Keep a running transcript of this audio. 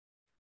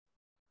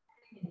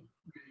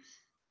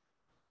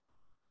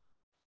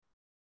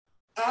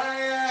I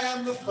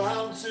am the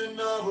fountain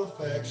of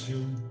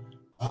affection.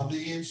 I'm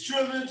the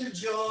instrument of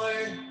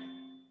joy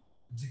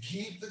to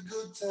keep the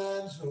good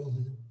times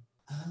rolling.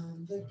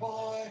 I'm the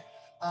boy,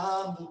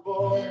 I'm the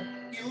boy.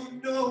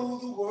 You know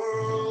the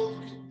world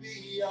could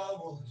be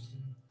our oyster.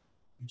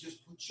 You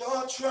just put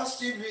your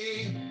trust in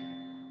me,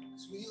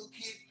 'cause we'll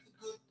keep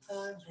the good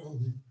times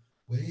rolling.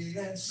 Wait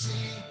and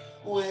see,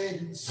 wait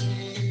and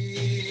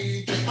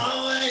see.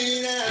 Oh,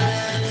 wait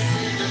and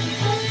see.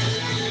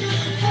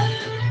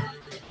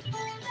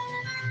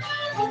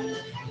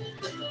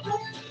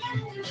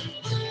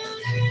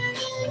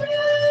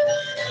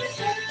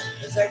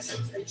 His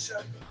exultation,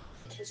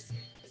 his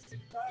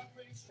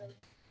vibration.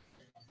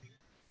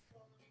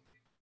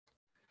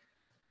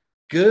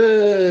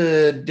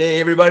 Good day,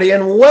 everybody,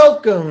 and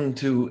welcome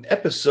to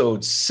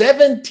episode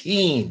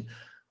 17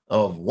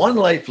 of One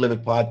Life Live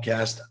It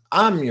podcast.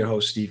 I'm your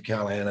host, Steve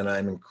Callahan, and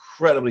I'm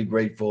incredibly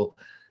grateful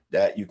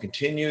that you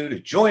continue to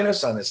join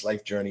us on this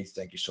life journey.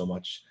 Thank you so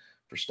much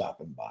for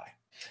stopping by.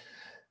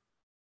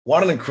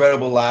 What an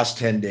incredible last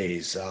 10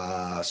 days.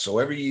 So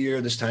every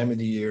year, this time of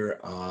the year,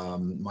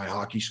 my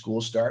hockey school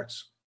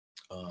starts,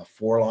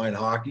 four-line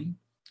hockey,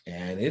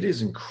 and it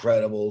is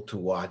incredible to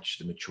watch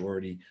the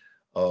maturity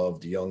of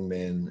the young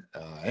men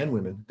and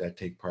women that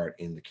take part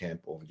in the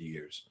camp over the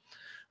years.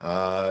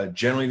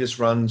 Generally, this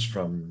runs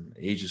from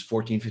ages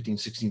 14, 15,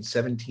 16,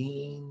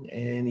 17,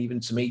 and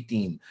even some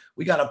 18.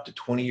 We got up to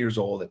 20 years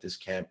old at this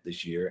camp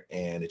this year,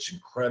 and it's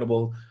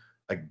incredible,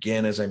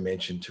 again, as I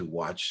mentioned, to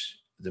watch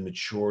the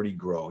maturity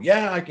grow.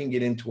 Yeah, I can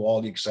get into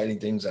all the exciting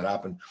things that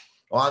happen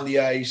on the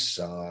ice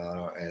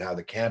and how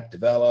the camp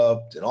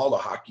developed and all the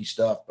hockey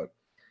stuff, but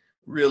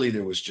really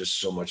there was just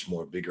so much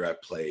more bigger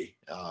at play.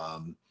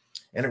 And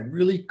it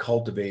really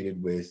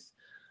cultivated with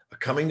a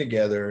coming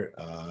together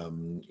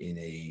in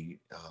a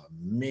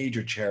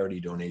major charity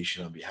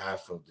donation on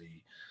behalf of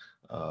the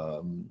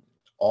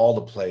all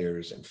the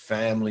players and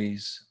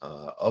families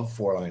of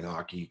Four Line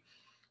Hockey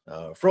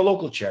for a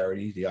local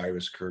charity, the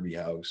Iris Kirby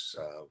House,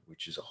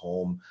 which is a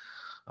home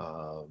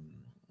um,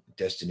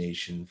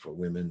 destination for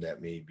women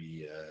that may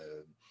be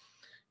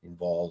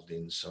involved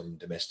in some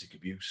domestic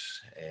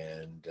abuse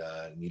and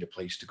need a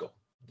place to go,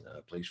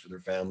 a place for their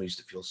families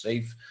to feel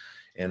safe,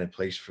 and a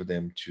place for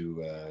them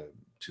to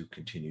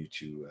continue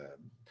to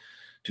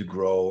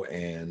grow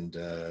and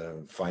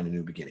find a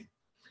new beginning.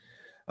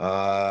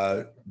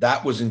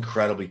 That was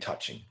incredibly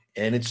touching,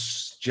 and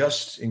it's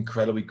just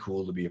incredibly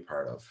cool to be a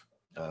part of.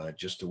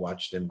 Just to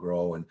watch them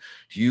grow and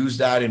to use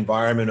that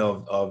environment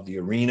of the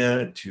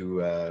arena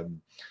to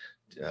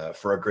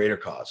for a greater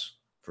cause,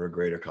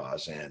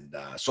 and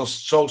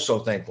so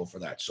thankful for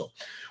that. So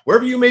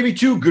wherever you may be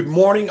too, good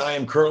morning. I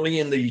am currently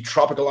in the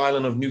tropical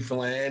island of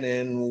Newfoundland,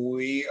 and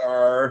we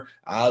are,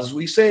 as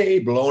we say,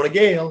 blowing a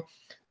gale.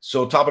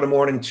 So top of the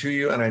morning to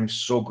you, and I'm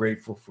so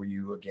grateful for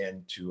you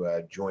again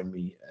to join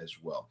me as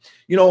well.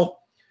 You know,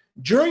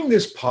 during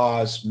this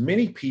pause,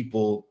 many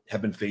people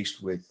have been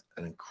faced with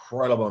an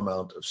incredible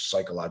amount of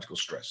psychological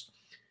stress.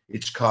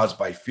 It's caused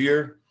by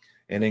fear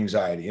and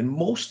anxiety, and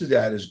most of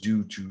that is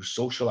due to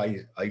social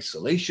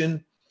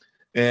isolation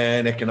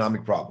and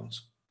economic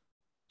problems.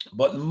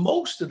 But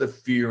most of the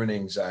fear and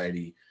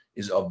anxiety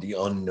is of the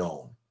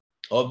unknown.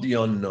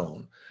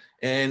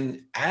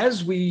 And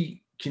as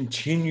we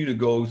continue to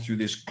go through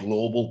this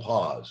global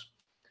pause,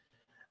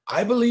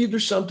 I believe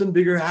there's something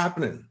bigger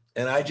happening.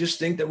 And I just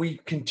think that we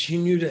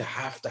continue to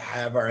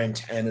have our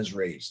antennas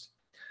raised.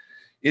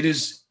 It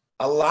is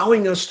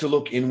allowing us to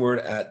look inward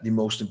at the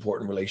most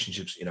important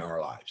relationships in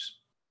our lives.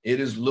 It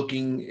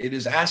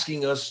is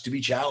asking us to be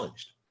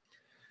challenged.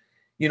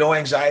 You know,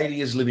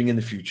 anxiety is living in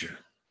the future.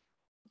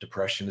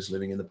 Depression is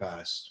living in the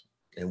past.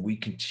 And we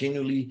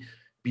continually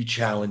be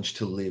challenged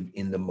to live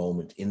in the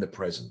moment, in the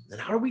present. And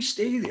how do we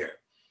stay there?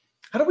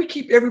 How do we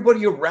keep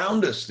everybody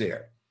around us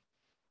there?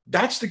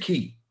 That's the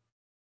key.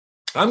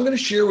 I'm going to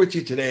share with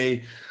you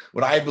today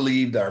what I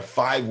believe are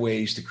 5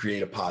 ways to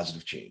create a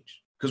positive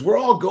change, because we're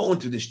all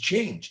going through this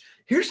change.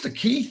 Here's the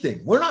key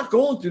thing. We're not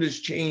going through this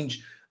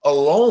change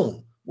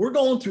alone. We're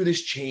going through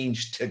this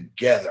change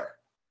together.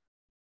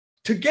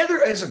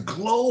 Together as a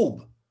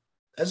globe,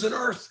 as an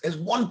earth, as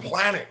one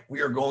planet,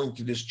 we are going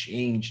through this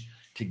change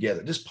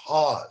together, this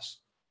pause.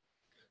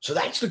 So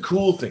that's the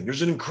cool thing.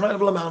 There's an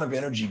incredible amount of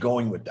energy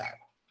going with that.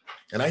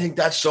 And I think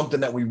that's something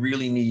that we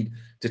really need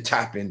to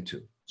tap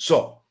into.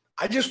 So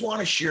I just want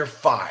to share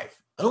 5.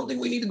 I don't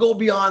think we need to go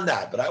beyond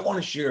that, but I want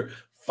to share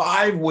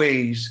 5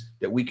 ways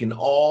that we can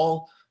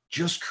all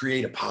just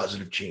create a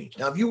positive change.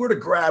 Now, if you were to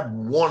grab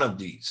one of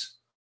these,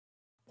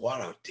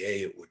 what a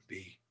day it would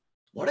be.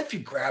 What if you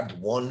grabbed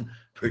one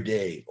per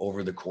day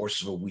over the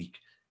course of a week?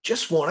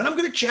 Just one. And I'm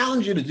going to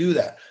challenge you to do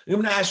that. I'm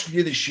going to ask for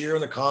you to share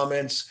in the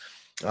comments.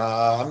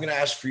 I'm going to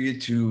ask for you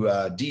to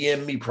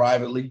DM me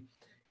privately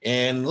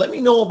and let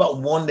me know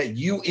about one that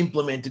you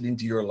implemented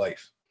into your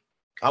life.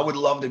 I would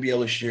love to be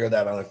able to share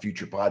that on a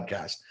future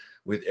podcast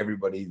with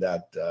everybody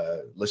that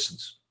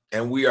listens.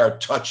 And we are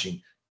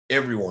touching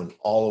everyone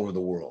all over the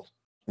world.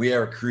 We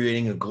are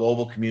creating a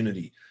global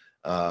community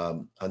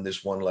on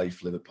this One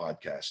Life Live It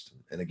podcast.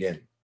 And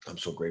again, I'm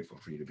so grateful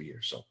for you to be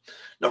here. So,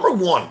 number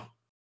one,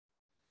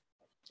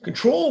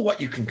 control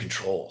what you can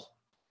control.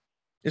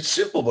 It's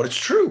simple, but it's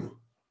true.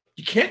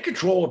 You can't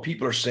control what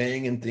people are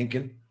saying and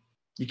thinking.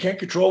 You can't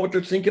control what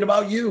they're thinking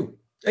about you.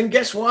 And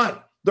guess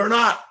what? They're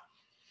not.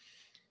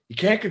 You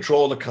can't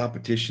control the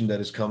competition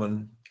that is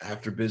coming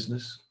after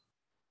business.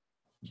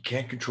 You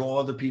can't control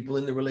other people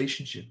in the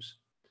relationships.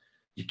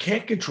 You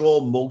can't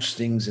control most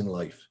things in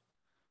life,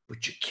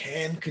 but you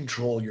can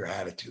control your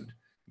attitude,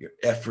 your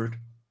effort,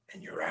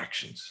 and your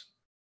actions.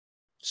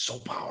 So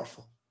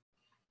powerful.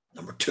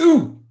 Number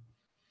two,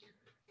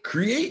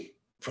 create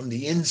from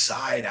the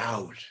inside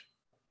out.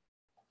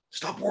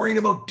 Stop worrying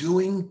about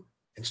doing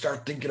and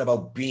start thinking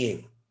about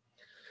being.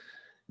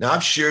 Now,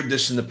 I've shared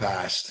this in the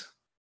past.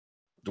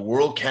 The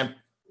world can't,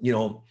 you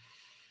know,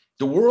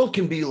 the world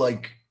can be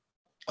like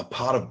a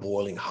pot of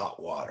boiling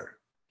hot water.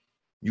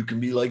 You can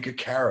be like a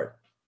carrot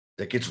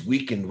that gets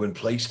weakened when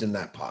placed in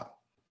that pot.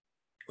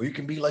 Or you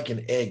can be like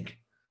an egg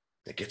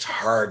that gets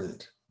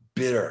hardened,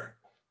 bitter,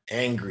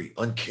 angry,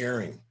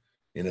 uncaring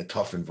in a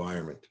tough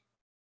environment.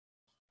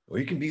 Or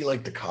you can be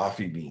like the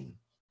coffee bean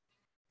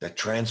that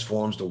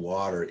transforms the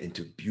water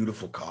into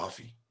beautiful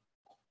coffee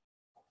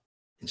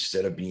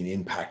instead of being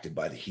impacted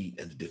by the heat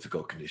and the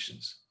difficult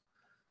conditions.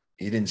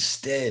 It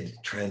instead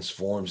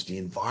transforms the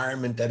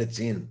environment that it's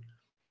in.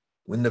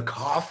 When the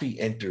coffee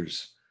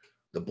enters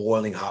the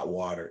boiling hot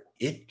water,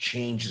 it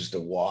changes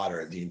the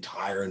water, the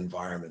entire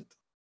environment.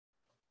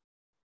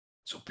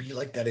 So be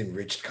like that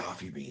enriched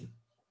coffee bean.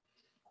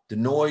 The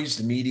noise,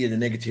 the media, the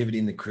negativity,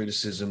 and the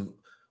criticism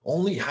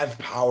only have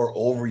power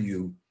over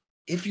you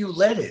if you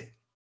let it.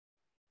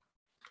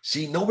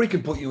 See, nobody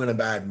can put you in a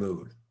bad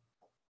mood.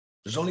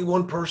 There's only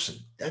one person.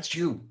 That's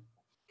you.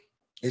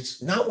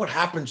 It's not what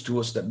happens to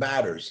us that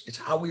matters. It's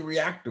how we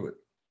react to it.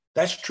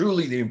 That's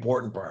truly the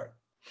important part.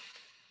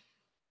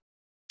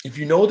 If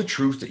you know the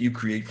truth that you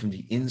create from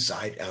the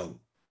inside out,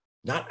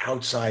 not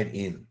outside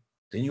in,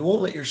 then you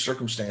won't let your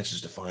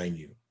circumstances define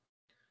you.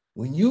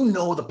 When you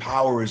know the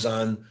power is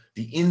on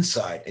the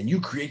inside and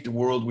you create the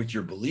world with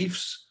your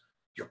beliefs,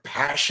 your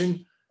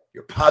passion,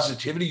 your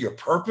positivity, your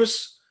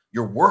purpose,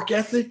 your work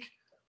ethic,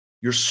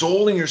 your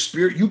soul and your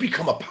spirit, you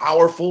become a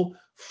powerful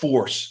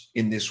force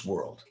in this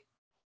world.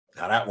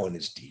 Now that one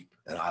is deep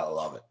and I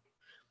love it.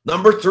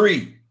 Number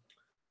three,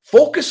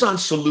 focus on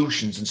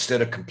solutions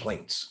instead of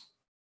complaints.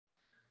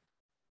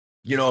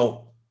 You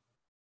know,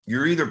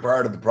 you're either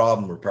part of the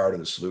problem or part of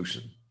the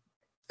solution.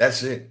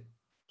 That's it.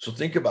 So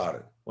think about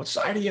it. What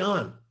side are you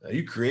on? Are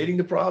you creating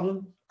the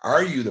problem?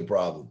 Are you the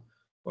problem?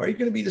 Or are you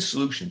going to be the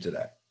solution to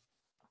that?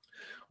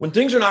 When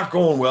things are not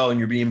going well and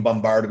you're being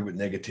bombarded with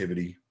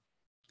negativity,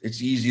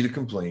 it's easy to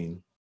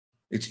complain.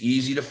 It's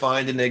easy to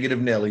find the negative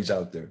Nellies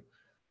out there.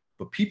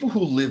 But people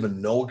who live a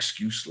no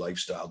excuse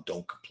lifestyle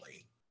don't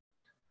complain.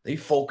 They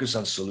focus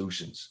on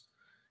solutions.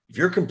 If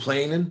you're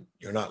complaining,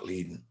 you're not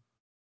leading.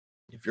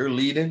 If you're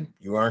leading,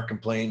 you aren't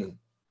complaining.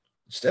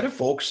 Instead of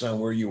focusing on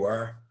where you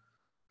are,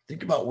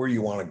 think about where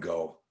you want to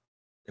go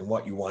and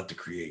what you want to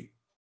create.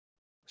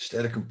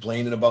 Instead of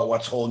complaining about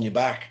what's holding you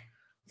back,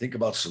 think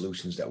about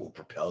solutions that will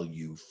propel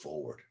you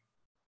forward.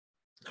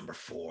 Number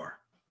four,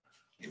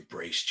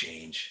 embrace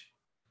change.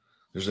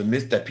 There's a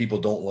myth that people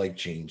don't like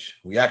change.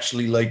 We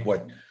actually like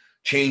what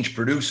change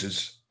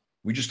produces.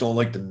 We just don't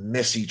like the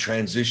messy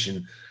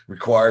transition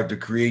required to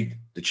create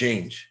the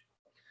change.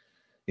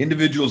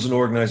 Individuals and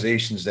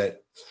organizations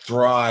that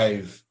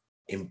thrive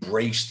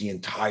embrace the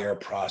entire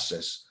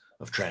process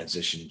of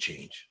transition and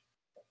change.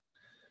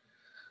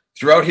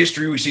 Throughout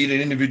history, we see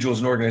that individuals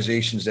and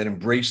organizations that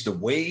embrace the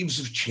waves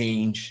of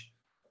change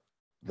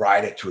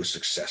ride it to a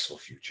successful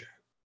future.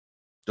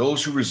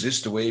 Those who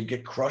resist the wave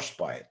get crushed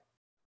by it.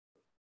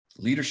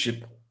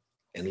 Leadership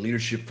and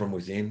leadership from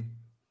within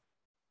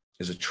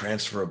is a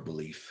transfer of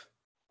belief.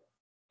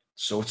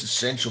 So it's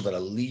essential that a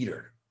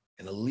leader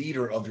and a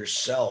leader of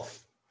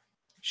yourself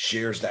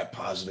shares that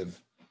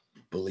positive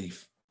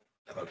belief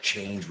about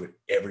change with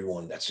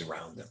everyone that's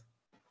around them.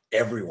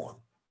 Everyone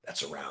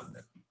that's around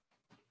them.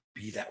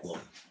 Be that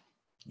one.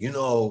 You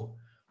know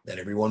that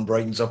everyone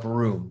brightens up a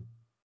room,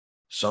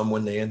 some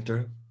when they enter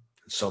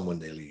and some when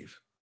they leave.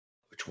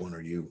 Which one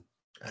are you?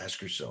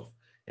 Ask yourself.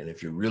 And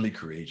if you're really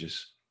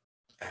courageous,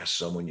 ask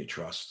someone you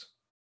trust.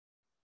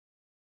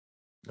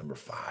 Number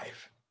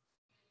five,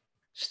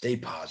 stay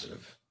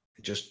positive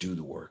and just do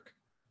the work.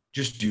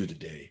 Just do the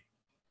day.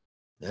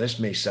 Now, this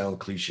may sound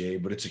cliche,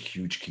 but it's a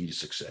huge key to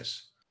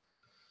success.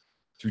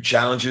 Through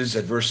challenges,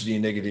 adversity,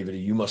 and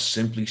negativity, you must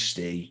simply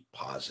stay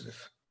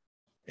positive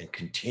and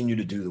continue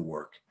to do the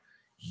work.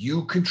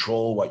 You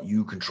control what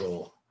you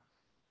control.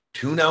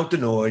 Tune out the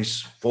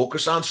noise,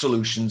 focus on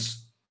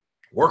solutions,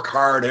 work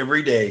hard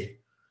every day,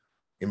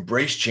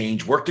 embrace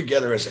change, work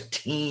together as a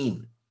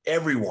team,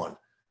 everyone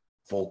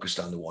focused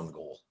on the one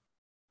goal,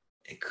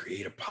 and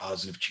create a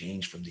positive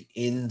change from the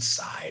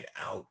inside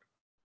out.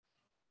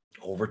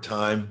 Over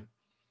time,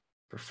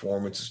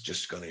 performance is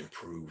just going to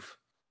improve.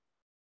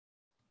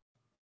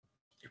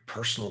 Your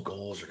personal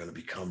goals are going to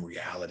become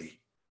reality.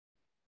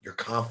 Your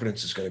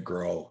confidence is going to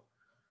grow.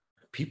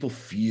 People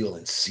feel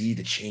and see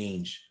the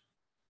change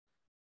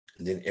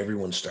And then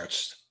everyone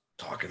starts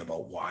talking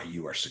about why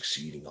you are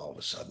succeeding all of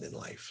a sudden in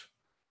life.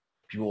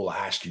 People will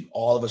ask you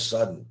all of a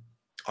sudden,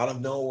 out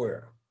of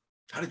nowhere,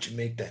 how did you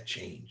make that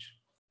change?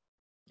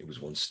 It was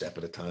one step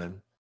at a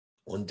time,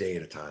 one day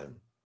at a time,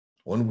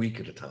 one week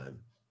at a time,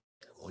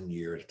 1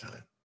 year at a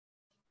time.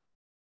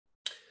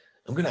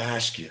 I'm going to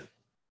ask you,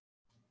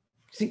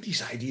 you think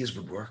these ideas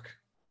would work?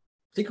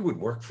 Think it would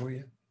work for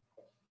you?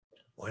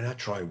 Why not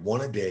try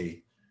one a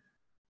day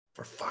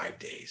for 5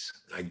 days?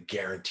 I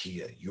guarantee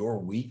you, your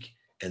week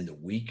and the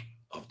week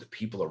of the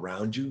people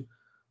around you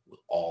will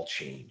all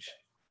change.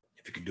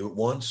 If you can do it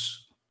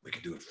once, we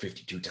can do it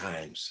 52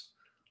 times.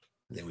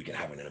 And then we can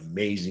have an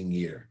amazing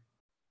year.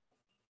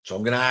 So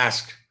I'm going to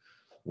ask,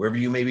 wherever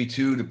you may be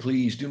to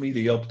please do me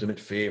the ultimate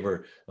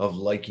favor of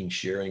liking,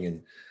 sharing,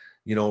 and,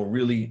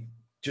 really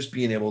just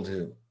being able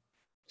to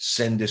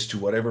send this to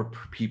whatever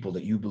people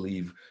that you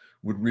believe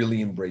would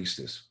really embrace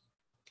this.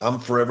 I'm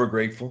forever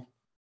grateful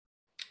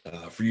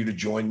for you to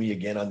join me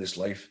again on this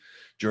life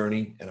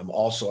journey. And I'm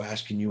also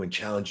asking you and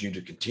challenging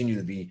you to continue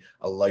to be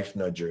a life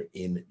nudger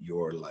in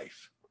your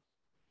life.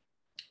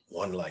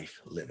 One life,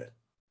 live it.